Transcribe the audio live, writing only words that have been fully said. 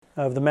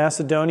of the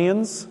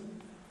Macedonians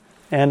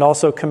and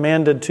also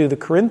commanded to the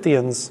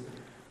Corinthians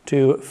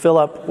to fill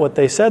up what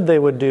they said they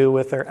would do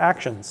with their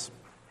actions.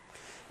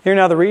 Hear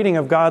now the reading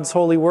of God's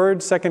holy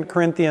word, 2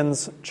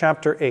 Corinthians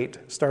chapter 8,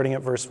 starting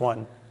at verse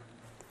 1.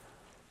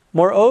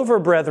 Moreover,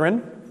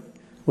 brethren,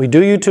 we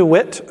do you to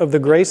wit of the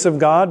grace of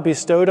God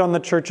bestowed on the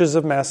churches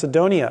of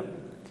Macedonia,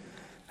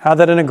 how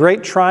that in a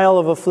great trial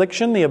of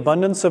affliction the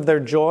abundance of their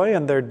joy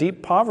and their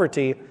deep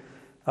poverty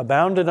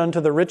abounded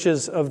unto the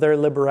riches of their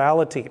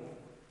liberality.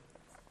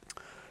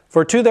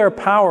 For to their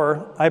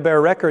power I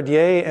bear record,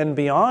 yea, and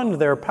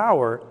beyond their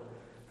power,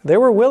 they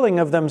were willing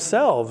of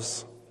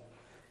themselves,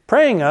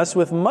 praying us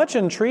with much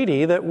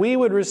entreaty that we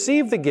would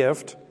receive the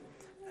gift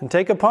and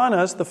take upon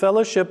us the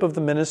fellowship of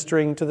the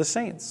ministering to the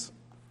saints.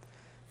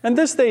 And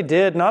this they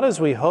did, not as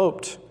we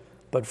hoped,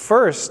 but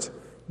first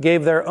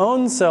gave their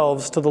own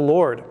selves to the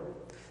Lord,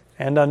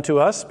 and unto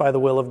us by the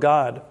will of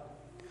God.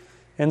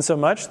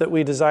 Insomuch that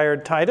we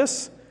desired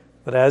Titus,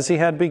 that as he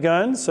had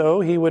begun,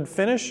 so he would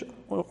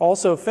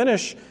also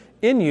finish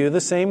in you the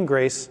same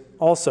grace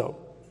also.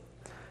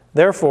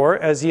 Therefore,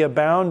 as ye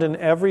abound in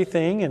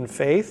everything, in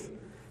faith,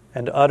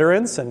 and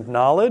utterance, and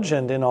knowledge,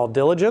 and in all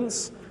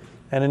diligence,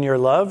 and in your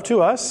love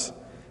to us,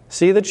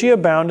 see that ye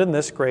abound in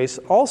this grace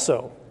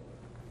also.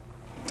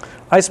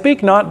 I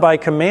speak not by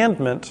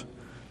commandment,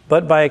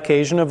 but by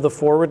occasion of the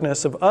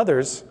forwardness of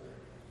others,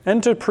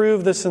 and to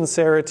prove the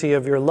sincerity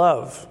of your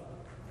love.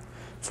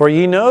 For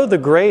ye know the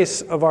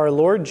grace of our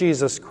Lord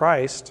Jesus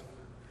Christ,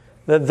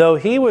 that though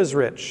he was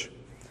rich,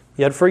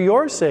 yet for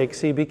your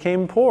sakes he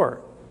became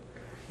poor,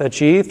 that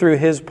ye through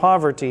his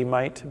poverty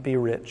might be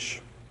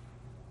rich.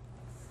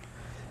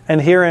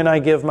 And herein I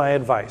give my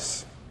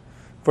advice,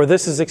 for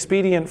this is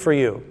expedient for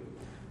you,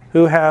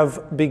 who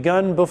have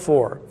begun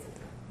before,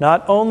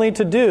 not only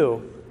to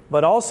do,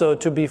 but also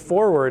to be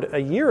forward a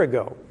year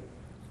ago.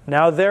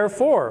 Now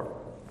therefore,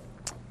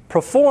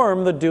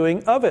 perform the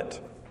doing of it,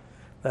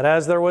 that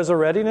as there was a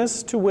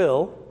readiness to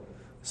will,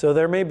 so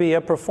there may be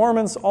a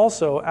performance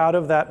also out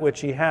of that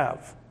which ye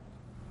have.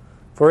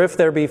 For if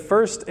there be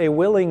first a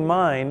willing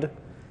mind,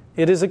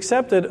 it is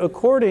accepted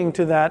according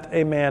to that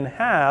a man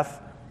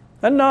hath,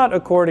 and not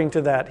according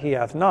to that he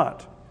hath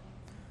not.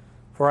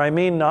 For I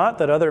mean not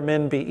that other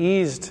men be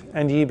eased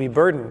and ye be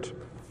burdened,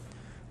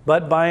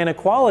 but by an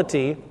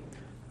equality,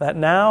 that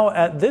now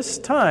at this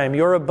time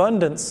your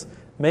abundance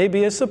may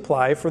be a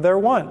supply for their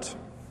want,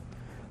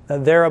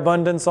 that their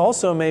abundance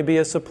also may be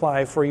a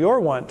supply for your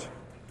want,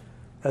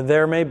 that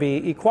there may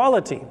be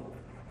equality,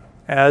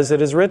 as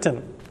it is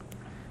written,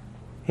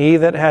 he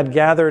that had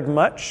gathered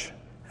much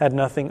had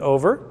nothing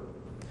over,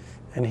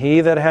 and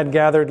he that had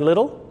gathered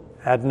little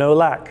had no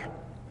lack.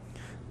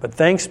 But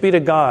thanks be to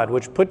God,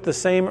 which put the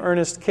same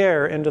earnest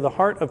care into the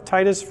heart of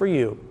Titus for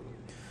you.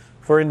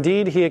 For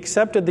indeed he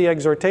accepted the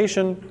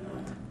exhortation,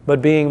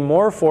 but being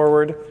more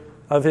forward,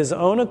 of his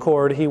own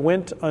accord he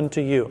went unto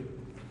you.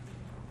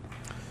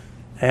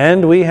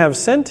 And we have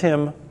sent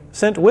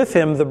with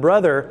him the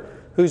brother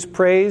whose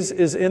praise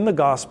is in the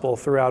gospel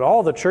throughout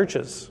all the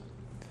churches.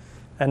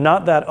 And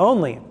not that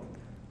only,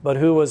 but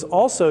who was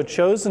also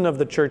chosen of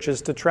the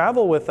churches to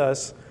travel with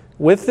us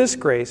with this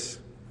grace,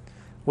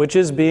 which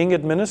is being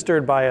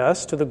administered by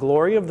us to the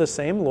glory of the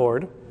same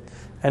Lord,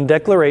 and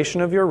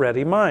declaration of your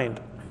ready mind.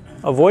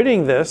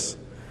 Avoiding this,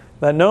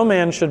 that no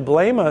man should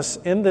blame us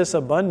in this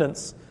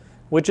abundance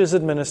which is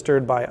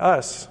administered by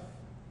us,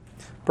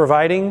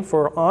 providing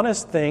for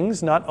honest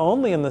things not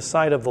only in the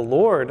sight of the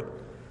Lord,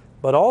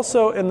 but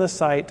also in the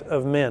sight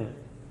of men.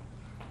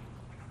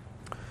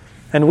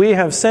 And we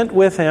have sent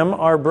with him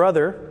our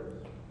brother,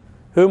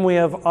 whom we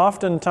have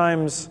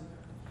oftentimes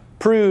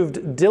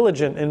proved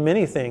diligent in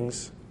many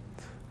things,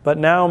 but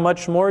now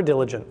much more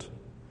diligent,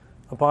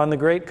 upon the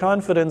great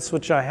confidence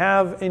which I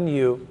have in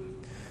you.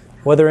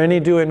 Whether any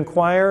do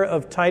inquire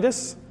of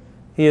Titus,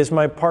 he is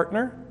my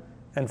partner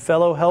and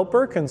fellow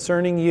helper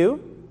concerning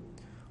you,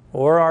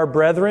 or our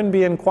brethren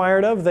be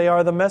inquired of, they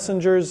are the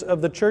messengers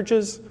of the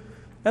churches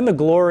and the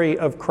glory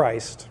of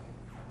Christ.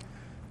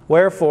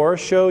 Wherefore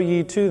show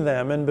ye to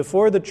them and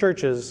before the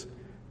churches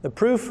the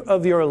proof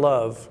of your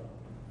love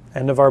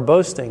and of our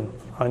boasting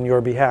on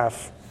your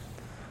behalf.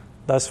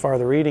 Thus far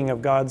the reading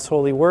of God's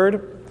holy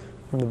word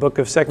from the book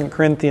of 2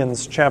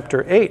 Corinthians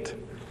chapter 8.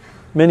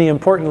 Many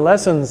important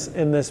lessons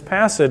in this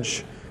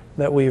passage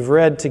that we've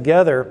read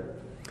together.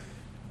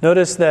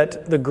 Notice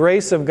that the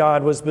grace of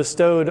God was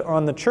bestowed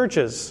on the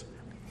churches.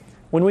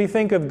 When we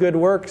think of good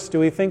works, do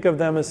we think of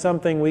them as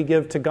something we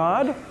give to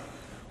God?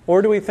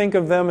 Or do we think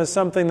of them as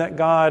something that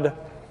God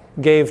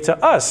gave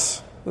to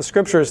us? The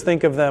Scriptures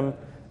think of them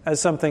as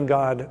something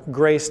God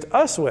graced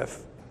us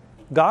with.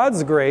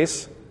 God's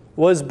grace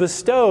was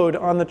bestowed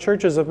on the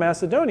churches of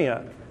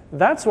Macedonia.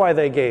 That's why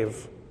they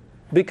gave.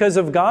 Because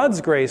of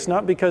God's grace,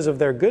 not because of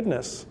their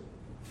goodness.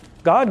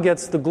 God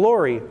gets the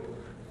glory,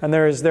 and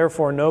there is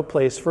therefore no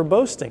place for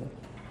boasting.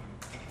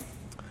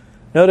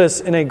 Notice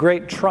in a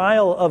great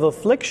trial of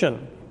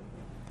affliction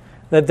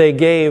that they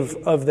gave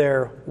of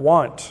their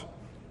want.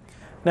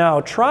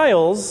 Now,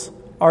 trials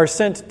are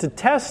sent to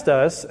test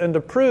us and to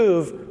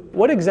prove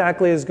what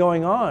exactly is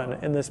going on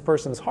in this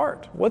person's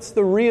heart? What's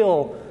the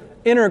real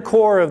inner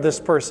core of this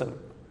person?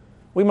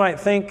 We might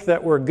think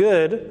that we're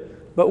good,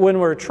 but when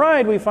we're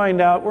tried, we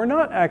find out we're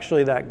not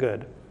actually that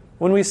good.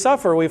 When we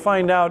suffer, we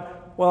find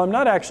out, well, I'm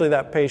not actually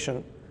that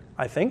patient.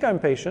 I think I'm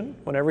patient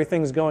when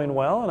everything's going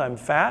well and I'm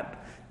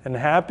fat and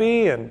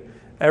happy and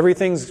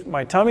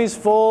my tummy's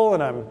full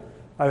and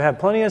I've had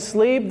plenty of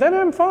sleep, then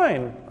I'm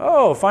fine.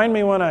 Oh, find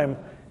me when I'm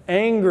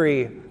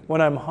angry,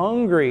 when I'm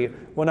hungry,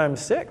 when I'm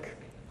sick.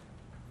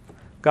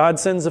 God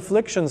sends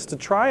afflictions to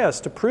try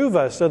us, to prove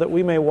us, so that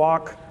we may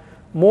walk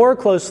more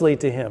closely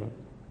to Him.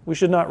 We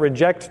should not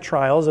reject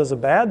trials as a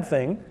bad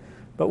thing,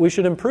 but we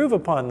should improve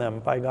upon them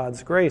by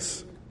God's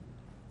grace.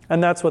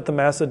 And that's what the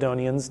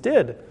Macedonians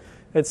did.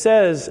 It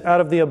says,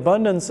 out of the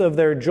abundance of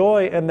their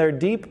joy and their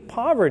deep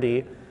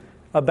poverty,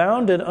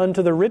 abounded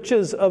unto the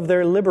riches of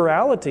their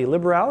liberality.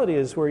 Liberality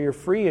is where you're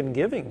free in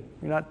giving.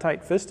 You're not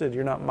tight-fisted.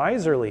 You're not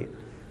miserly.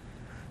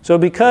 So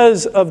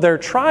because of their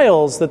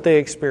trials that they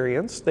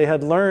experienced, they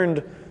had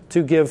learned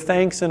to give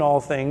thanks in all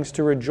things,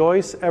 to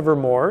rejoice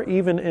evermore,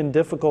 even in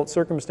difficult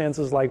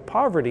circumstances like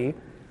poverty,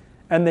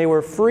 and they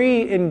were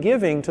free in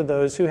giving to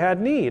those who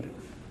had need.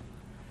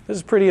 This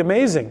is pretty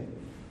amazing.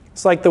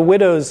 It's like the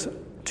widow's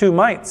 2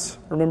 mites.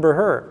 Remember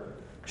her.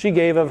 She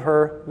gave of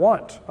her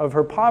want, of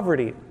her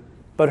poverty,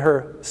 but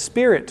her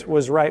spirit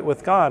was right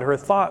with God, her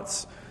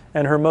thoughts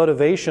and her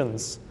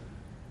motivations.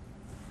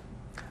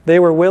 They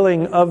were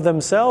willing of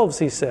themselves,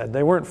 he said.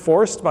 They weren't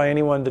forced by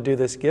anyone to do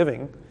this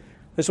giving.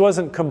 This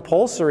wasn't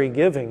compulsory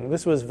giving.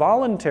 This was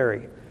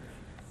voluntary.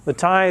 The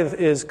tithe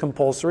is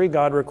compulsory.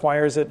 God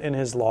requires it in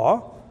His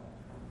law.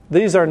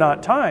 These are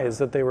not tithes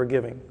that they were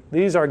giving.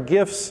 These are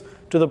gifts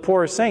to the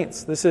poor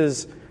saints. This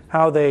is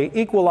how they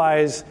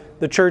equalize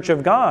the church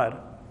of God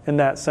in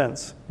that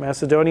sense.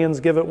 Macedonians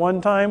give it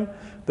one time.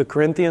 The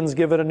Corinthians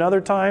give it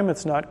another time.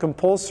 It's not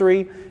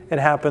compulsory. It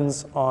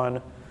happens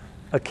on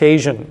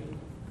occasion.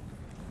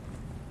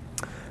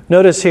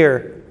 Notice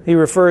here, he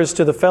refers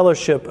to the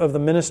fellowship of the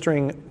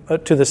ministering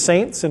to the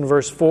saints in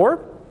verse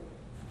 4.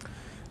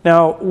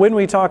 Now, when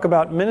we talk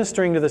about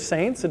ministering to the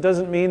saints, it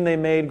doesn't mean they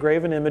made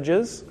graven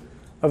images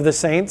of the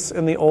saints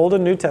in the Old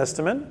and New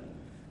Testament,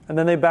 and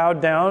then they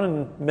bowed down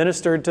and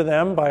ministered to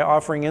them by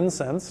offering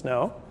incense.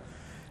 No.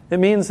 It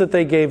means that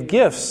they gave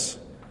gifts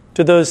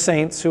to those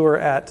saints who were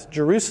at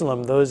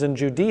Jerusalem, those in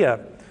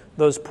Judea,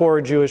 those poor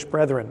Jewish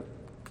brethren.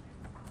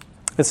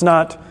 It's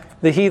not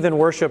the heathen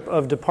worship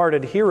of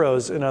departed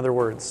heroes, in other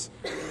words.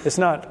 It's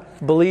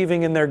not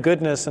believing in their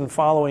goodness and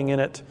following in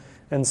it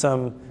in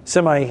some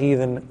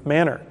semi-heathen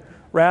manner.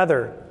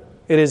 Rather,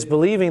 it is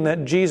believing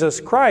that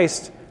Jesus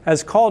Christ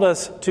has called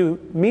us to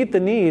meet the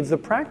needs, the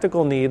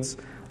practical needs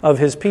of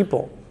His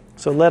people.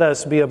 So let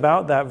us be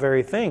about that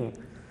very thing,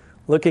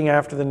 looking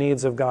after the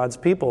needs of God's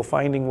people,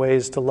 finding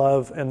ways to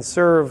love and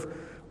serve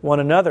one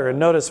another. And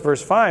notice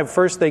verse 5,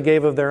 first they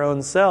gave of their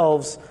own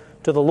selves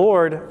to the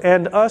Lord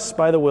and us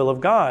by the will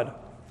of God.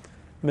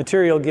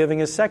 Material giving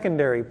is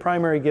secondary.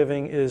 Primary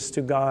giving is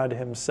to God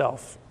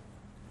Himself.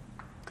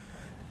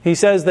 He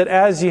says that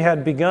as ye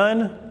had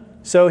begun,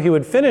 so He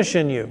would finish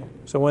in you.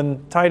 So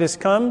when Titus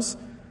comes,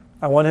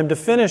 I want him to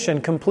finish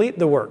and complete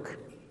the work.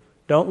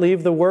 Don't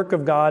leave the work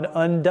of God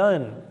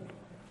undone.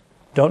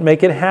 Don't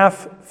make it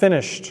half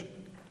finished.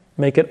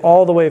 Make it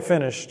all the way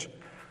finished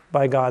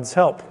by God's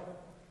help.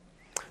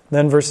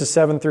 Then verses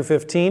 7 through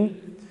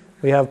 15,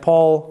 we have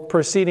Paul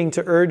proceeding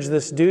to urge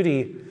this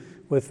duty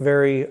with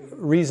very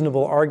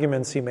reasonable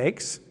arguments he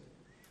makes.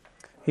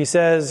 He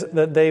says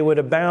that they would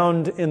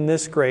abound in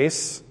this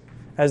grace,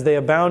 as they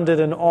abounded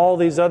in all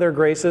these other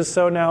graces,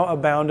 so now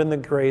abound in the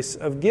grace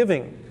of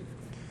giving.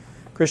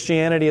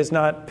 Christianity is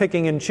not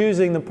picking and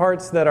choosing the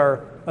parts that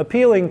are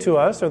appealing to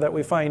us or that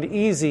we find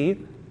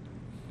easy,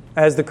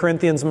 as the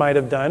Corinthians might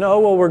have done. Oh,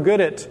 well, we're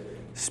good at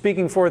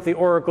speaking forth the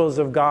oracles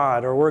of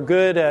God, or we're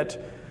good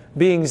at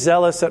being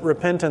zealous at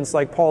repentance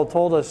like Paul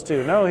told us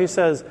to. No, he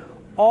says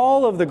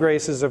all of the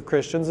graces of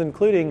Christians,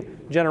 including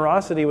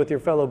generosity with your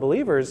fellow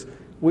believers,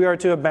 we are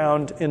to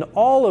abound in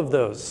all of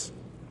those.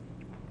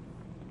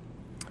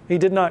 He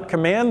did not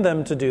command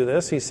them to do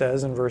this, he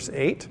says in verse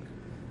 8.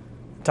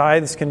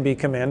 Tithes can be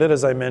commanded,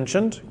 as I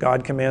mentioned.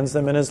 God commands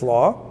them in His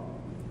law.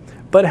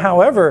 But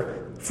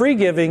however, free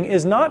giving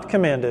is not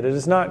commanded. It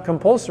is not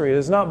compulsory. It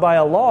is not by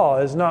a law.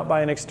 It is not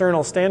by an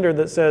external standard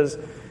that says,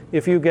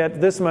 if you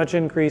get this much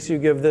increase, you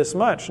give this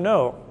much.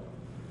 No.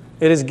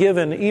 It is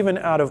given even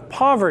out of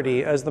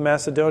poverty, as the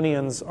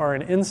Macedonians are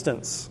an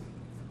instance.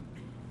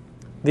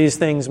 These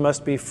things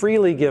must be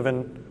freely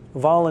given,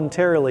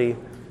 voluntarily.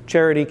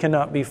 Charity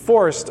cannot be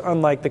forced,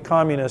 unlike the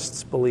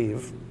communists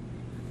believe.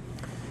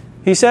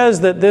 He says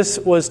that this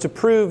was to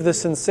prove the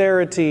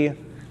sincerity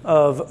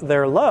of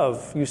their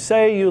love. You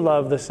say you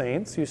love the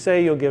saints. You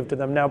say you'll give to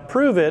them. Now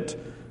prove it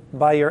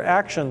by your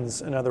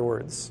actions, in other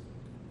words.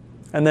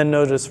 And then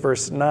notice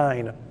verse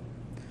 9.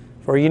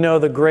 For you know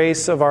the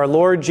grace of our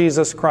Lord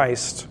Jesus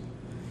Christ.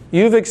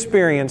 You've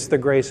experienced the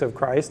grace of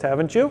Christ,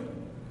 haven't you?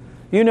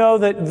 You know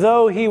that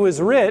though He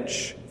was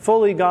rich,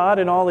 fully God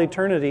in all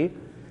eternity,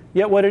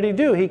 Yet what did he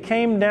do? He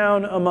came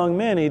down among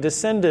men. He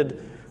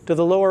descended to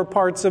the lower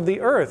parts of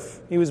the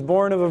earth. He was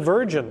born of a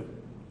virgin.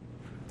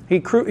 He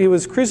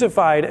was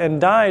crucified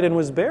and died and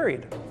was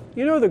buried.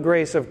 You know the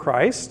grace of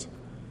Christ.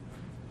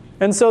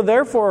 And so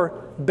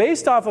therefore,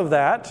 based off of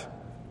that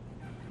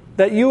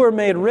you were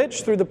made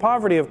rich through the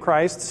poverty of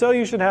Christ, so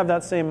you should have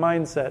that same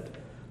mindset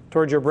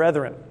toward your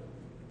brethren.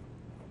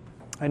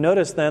 I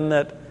notice then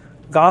that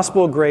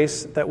gospel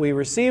grace that we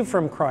receive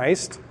from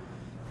Christ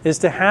is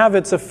to have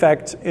its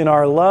effect in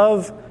our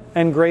love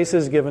and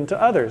graces given to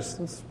others.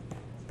 It's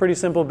pretty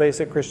simple,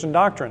 basic Christian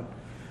doctrine.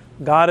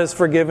 God has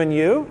forgiven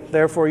you,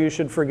 therefore you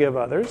should forgive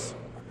others.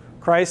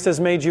 Christ has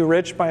made you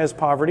rich by his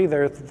poverty,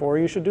 therefore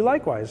you should do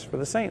likewise for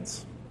the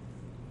saints.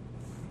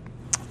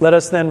 Let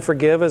us then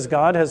forgive as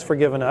God has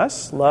forgiven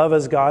us, love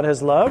as God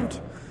has loved,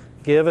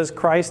 give as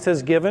Christ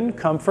has given,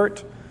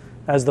 comfort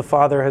as the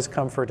Father has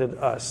comforted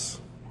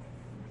us.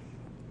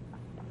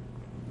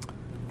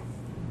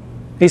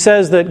 He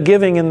says that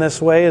giving in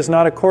this way is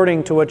not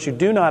according to what you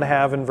do not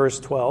have in verse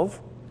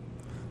 12.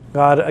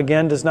 God,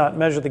 again, does not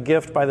measure the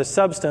gift by the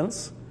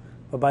substance,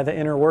 but by the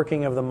inner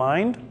working of the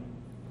mind.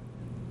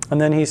 And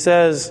then he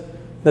says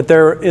that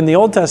in the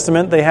Old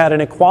Testament, they had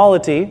an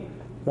equality.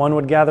 One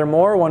would gather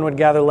more, one would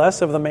gather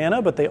less of the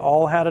manna, but they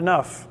all had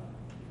enough.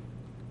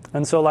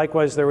 And so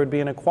likewise, there would be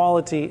an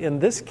equality in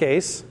this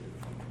case.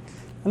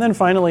 And then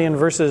finally, in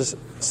verses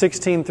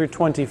 16 through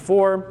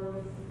 24,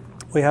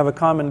 we have a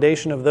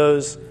commendation of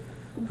those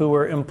who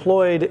were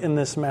employed in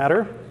this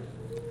matter.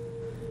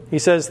 He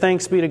says,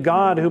 "Thanks be to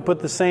God who put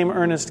the same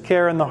earnest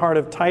care in the heart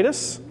of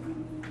Titus."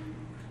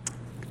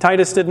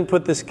 Titus didn't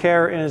put this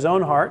care in his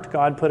own heart.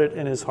 God put it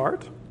in his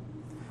heart.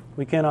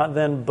 We cannot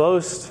then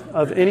boast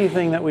of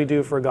anything that we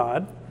do for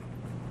God.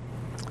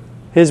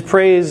 His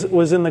praise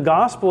was in the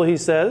gospel, he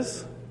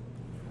says.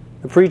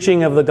 The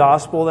preaching of the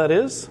gospel, that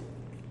is.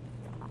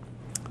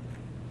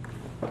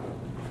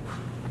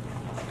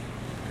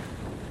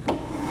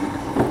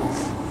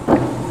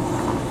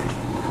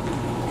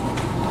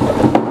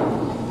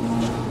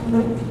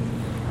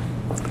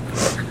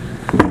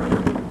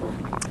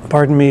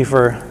 Pardon me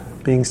for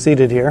being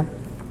seated here.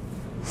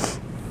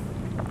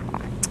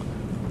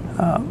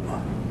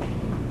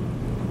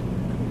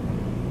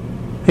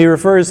 He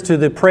refers to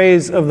the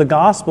praise of the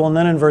gospel, and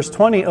then in verse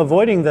 20,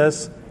 avoiding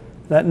this,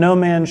 that no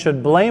man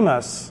should blame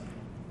us.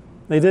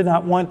 They did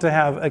not want to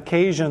have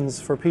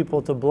occasions for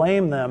people to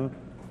blame them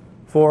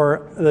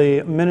for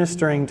the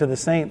ministering to the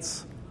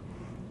saints.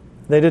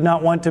 They did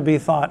not want to be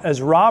thought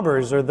as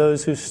robbers or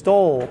those who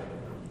stole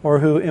or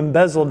who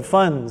embezzled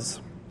funds.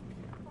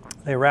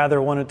 They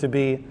rather wanted to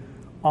be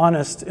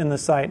honest in the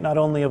sight not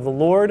only of the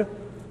Lord,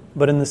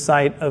 but in the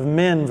sight of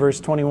men,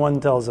 verse 21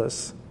 tells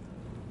us.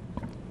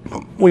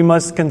 We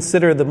must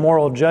consider the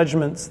moral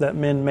judgments that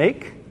men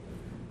make.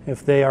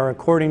 If they are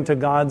according to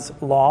God's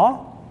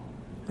law,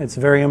 it's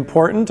very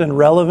important and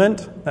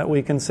relevant that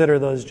we consider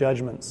those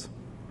judgments.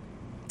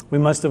 We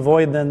must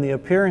avoid then the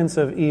appearance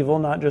of evil,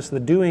 not just the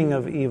doing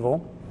of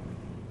evil.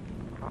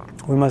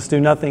 We must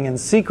do nothing in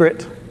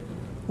secret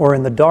or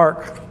in the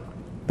dark.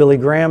 Billy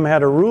Graham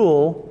had a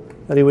rule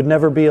that he would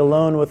never be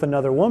alone with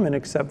another woman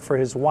except for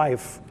his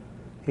wife.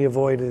 He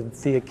avoided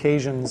the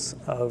occasions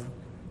of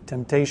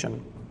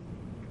temptation.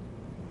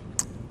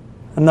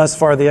 And thus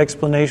far, the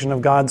explanation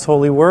of God's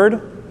holy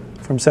word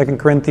from 2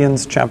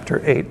 Corinthians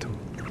chapter 8.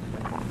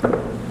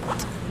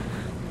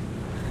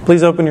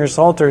 Please open your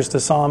psalters to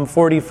Psalm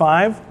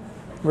 45,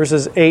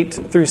 verses 8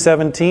 through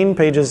 17,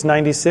 pages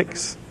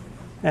 96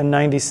 and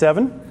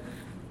 97.